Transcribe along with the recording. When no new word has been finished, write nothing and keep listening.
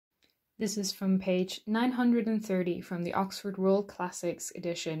This is from page 930 from the Oxford World Classics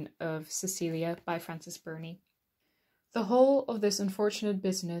edition of Cecilia by Frances Burney. The whole of this unfortunate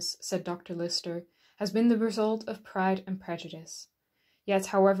business, said Dr. Lister, has been the result of pride and prejudice. Yet,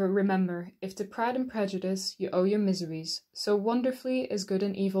 however, remember, if to pride and prejudice you owe your miseries, so wonderfully is good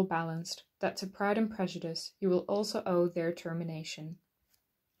and evil balanced, that to pride and prejudice you will also owe their termination.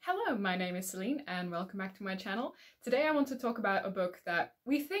 Hello, my name is Celine and welcome back to my channel. Today I want to talk about a book that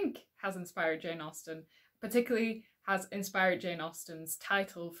we think has inspired Jane Austen, particularly has inspired Jane Austen's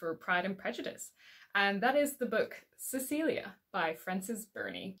title for Pride and Prejudice, and that is the book Cecilia by Frances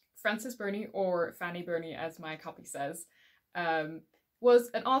Burney. Frances Burney, or Fanny Burney as my copy says, was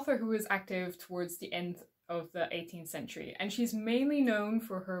an author who was active towards the end of the 18th century, and she's mainly known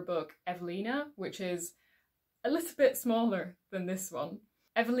for her book Evelina, which is a little bit smaller than this one.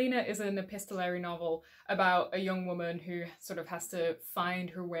 Evelina is an epistolary novel about a young woman who sort of has to find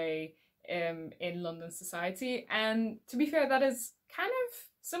her way in London society, and to be fair, that is kind of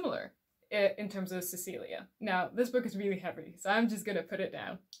similar in terms of Cecilia. Now, this book is really heavy, so I'm just gonna put it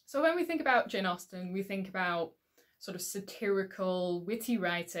down. So when we think about Jane Austen, we think about sort of satirical, witty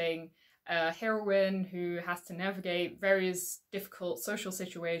writing, a heroine who has to navigate various difficult social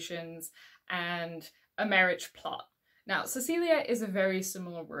situations, and a marriage plot. Now, Cecilia is a very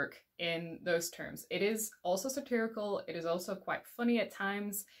similar work in those terms. It is also satirical, it is also quite funny at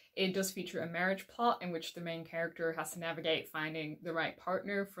times. It does feature a marriage plot in which the main character has to navigate finding the right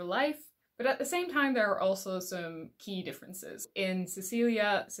partner for life. But at the same time, there are also some key differences. In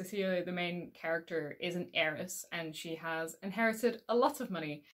Cecilia, the main character, is an heiress and she has inherited a lot of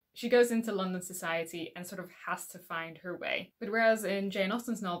money. She goes into London society and sort of has to find her way. But whereas in Jane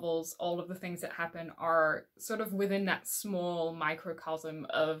Austen's novels, all of the things that happen are sort of within that small microcosm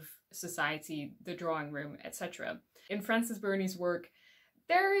of society, the drawing room, etc. In Frances Burney's work,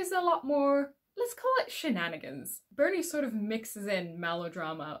 there is a lot more, let's call it shenanigans. Burney sort of mixes in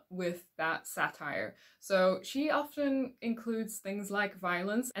melodrama with that satire. So she often includes things like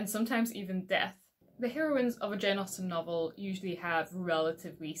violence and sometimes even death. The heroines of a Jane Austen novel usually have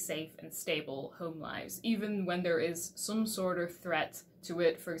relatively safe and stable home lives, even when there is some sort of threat to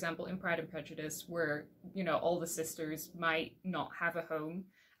it. For example, in Pride and Prejudice, where, you know, all the sisters might not have a home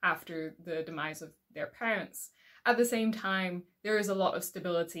after the demise of their parents. At the same time, there is a lot of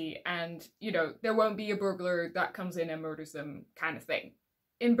stability and, you know, there won't be a burglar that comes in and murders them kind of thing.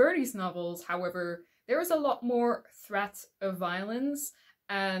 In Burney's novels, however, there is a lot more threat of violence,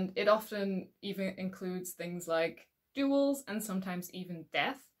 and it often even includes things like duels and sometimes even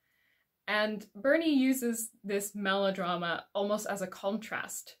death. And Burney uses this melodrama almost as a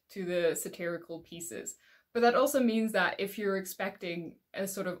contrast to the satirical pieces. But that also means that if you're expecting a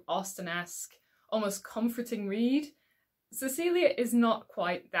sort of Austen-esque, almost comforting read, Cecilia is not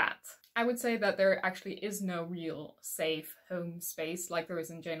quite that. I would say that there actually is no real safe home space like there is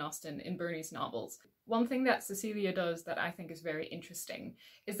in Jane Austen in Burney's novels. One thing that Cecilia does that I think is very interesting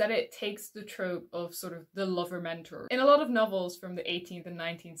is that it takes the trope of sort of the lover mentor. In a lot of novels from the 18th and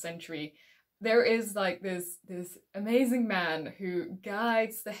 19th century, there is like this amazing man who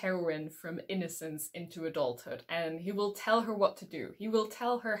guides the heroine from innocence into adulthood, and he will tell her what to do. He will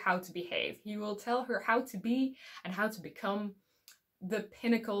tell her how to behave. He will tell her how to be and how to become the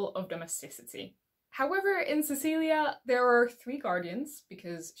pinnacle of domesticity. However, in Cecilia, there are 3 guardians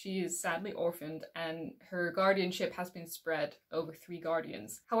because she is sadly orphaned and her guardianship has been spread over 3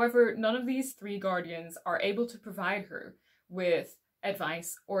 guardians. However, none of these 3 guardians are able to provide her with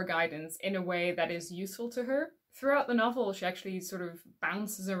advice or guidance in a way that is useful to her. Throughout the novel, she actually sort of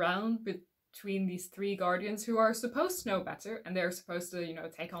bounces around between these 3 guardians who are supposed to know better, and they're supposed to, you know,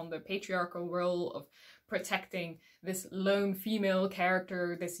 take on the patriarchal role of protecting this lone female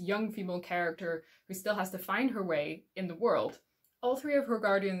character, this young female character who still has to find her way in the world. All 3 of her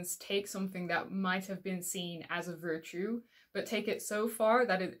guardians take something that might have been seen as a virtue, but take it so far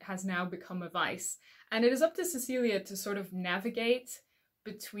that it has now become a vice. And it is up to Cecilia to sort of navigate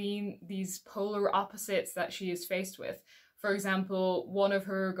between these polar opposites that she is faced with. For example, one of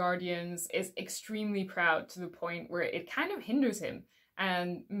her guardians is extremely proud to the point where it kind of hinders him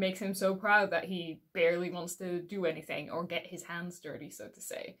and makes him so proud that he barely wants to do anything or get his hands dirty, so to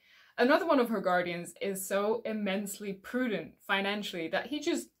say. Another one of her guardians is so immensely prudent financially that he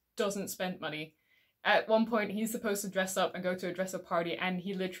just doesn't spend money. At one point, he's supposed to dress up and go to a dress-up party, and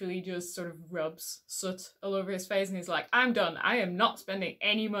he literally just sort of rubs soot all over his face and he's like, I'm done. I am not spending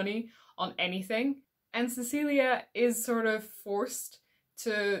any money on anything. And Cecilia is sort of forced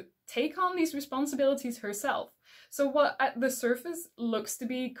to take on these responsibilities herself. So what at the surface looks to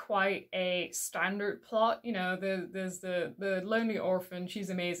be quite a standard plot, you know, there's the lonely orphan, she's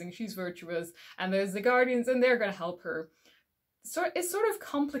amazing, she's virtuous, and there's the guardians and they're going to help her. So it's sort of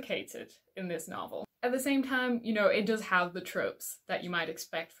complicated in this novel. At the same time, you know, it does have the tropes that you might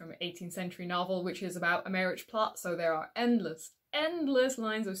expect from an 18th century novel, which is about a marriage plot. So there are endless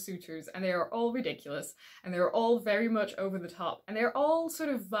lines of suitors, and they are all ridiculous, and they're all very much over the top, and they're all sort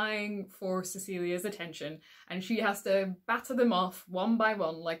of vying for Cecilia's attention, and she has to batter them off one by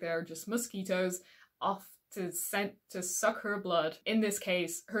one like they're just mosquitoes off to suck her blood. In this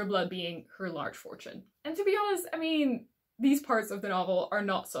case, her blood being her large fortune. And to be honest, I mean, these parts of the novel are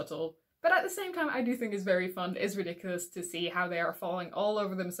not subtle, but at the same time I do think it's very fun. It's ridiculous to see how they are falling all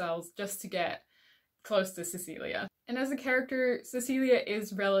over themselves just to get close to Cecilia. And as a character, Cecilia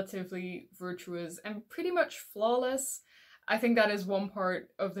is relatively virtuous and pretty much flawless. I think that is one part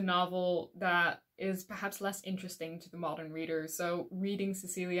of the novel that is perhaps less interesting to the modern reader. So reading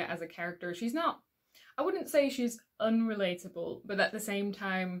Cecilia as a character, she's not, I wouldn't say she's unrelatable, but at the same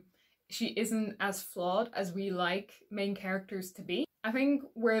time, she isn't as flawed as we like main characters to be. I think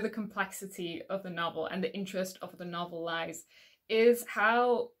where the complexity of the novel and the interest of the novel lies is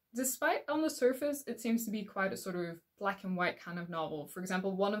how, despite on the surface, it seems to be quite a sort of black and white kind of novel. For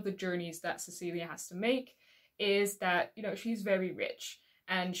example, one of the journeys that Cecilia has to make is that, you know, she's very rich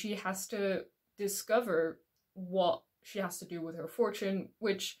and she has to discover what she has to do with her fortune,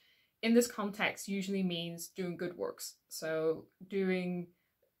 which in this context usually means doing good works. So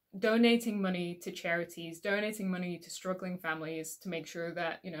donating money to charities, donating money to struggling families to make sure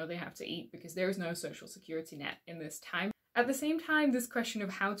that, you know, they have to eat because there is no social security net in this time. At the same time, this question of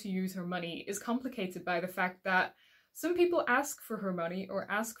how to use her money is complicated by the fact that some people ask for her money or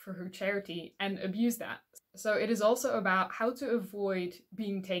ask for her charity and abuse that. So it is also about how to avoid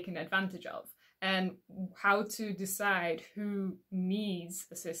being taken advantage of and how to decide who needs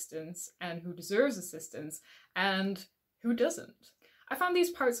assistance and who deserves assistance and who doesn't. I found these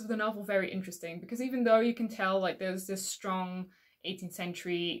parts of the novel very interesting because even though you can tell like there's this strong 18th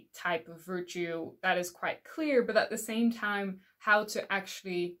century type of virtue that is quite clear, but at the same time, how to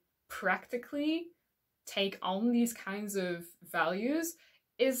actually practically take on these kinds of values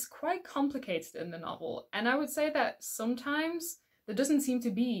is quite complicated in the novel. And I would say that sometimes there doesn't seem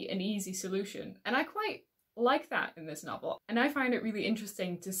to be an easy solution. And I quite like that in this novel. And I find it really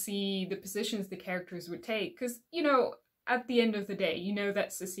interesting to see the positions the characters would take because, you know, at the end of the day, you know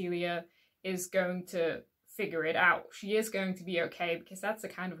that Cecilia is going to figure it out. She is going to be okay because that's the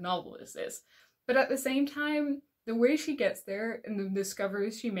kind of novel this is. But at the same time, the way she gets there and the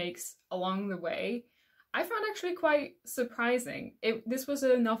discoveries she makes along the way, I found actually quite surprising. This was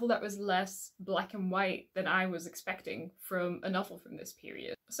a novel that was less black and white than I was expecting from a novel from this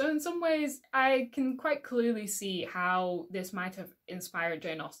period. So in some ways, I can quite clearly see how this might have inspired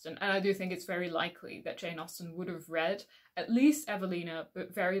Jane Austen, and I do think it's very likely that Jane Austen would have read at least Evelina,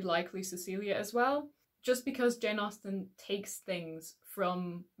 but very likely Cecilia as well, just because Jane Austen takes things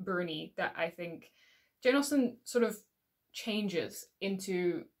from Burney that I think Jane Austen sort of changes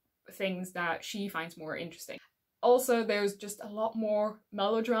into things that she finds more interesting. Also, there's just a lot more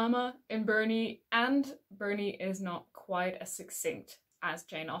melodrama in Burney, and Burney is not quite as succinct as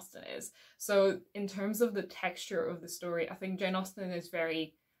Jane Austen is. So in terms of the texture of the story, I think Jane Austen is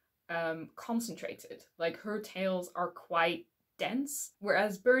very concentrated. Like her tales are quite dense,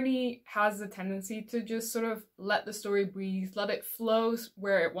 whereas Burney has a tendency to just sort of let the story breathe, let it flow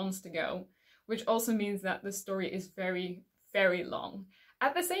where it wants to go, which also means that the story is very, very long.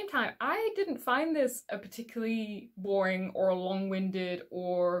 At the same time, I didn't find this a particularly boring or long-winded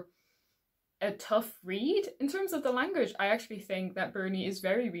or a tough read. In terms of the language, I actually think that Burney is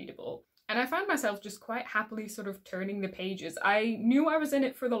very readable. And I found myself just quite happily sort of turning the pages. I knew I was in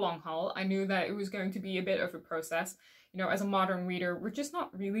it for the long haul. I knew that it was going to be a bit of a process. You know, as a modern reader, we're just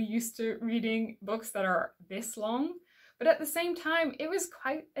not really used to reading books that are this long. But at the same time, it was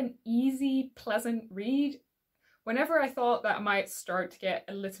quite an easy, pleasant read. Whenever I thought that I might start to get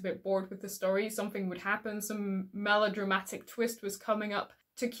a little bit bored with the story, something would happen, some melodramatic twist was coming up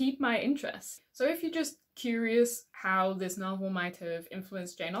to keep my interest. So if you're just curious how this novel might have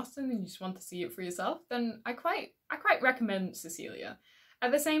influenced Jane Austen and you just want to see it for yourself, then I quite recommend Cecilia.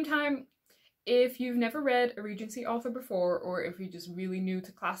 At the same time, if you've never read a Regency author before, or if you're just really new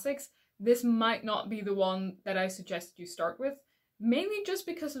to classics, this might not be the one that I suggest you start with. Mainly just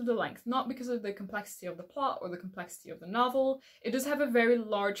because of the length, not because of the complexity of the plot or the complexity of the novel. It does have a very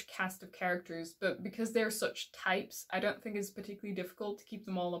large cast of characters, but because they're such types, I don't think it's particularly difficult to keep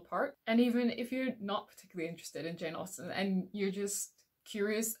them all apart. And even if you're not particularly interested in Jane Austen and you're just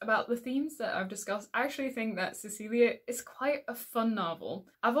curious about the themes that I've discussed, I actually think that Cecilia is quite a fun novel.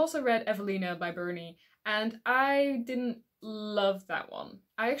 I've also read Evelina by Burney, and I didn't love that one.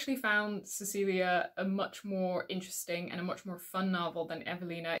 I actually found Cecilia a much more interesting and a much more fun novel than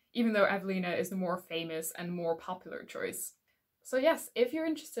Evelina, even though Evelina is the more famous and more popular choice. So yes, if you're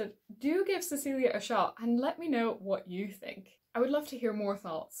interested, do give Cecilia a shot and let me know what you think. I would love to hear more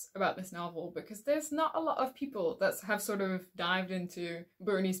thoughts about this novel because there's not a lot of people that have sort of dived into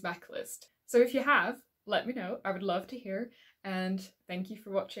Burney's backlist. So if you have, let me know. I would love to hear. And thank you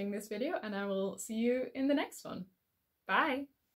for watching this video, and I will see you in the next one. Bye!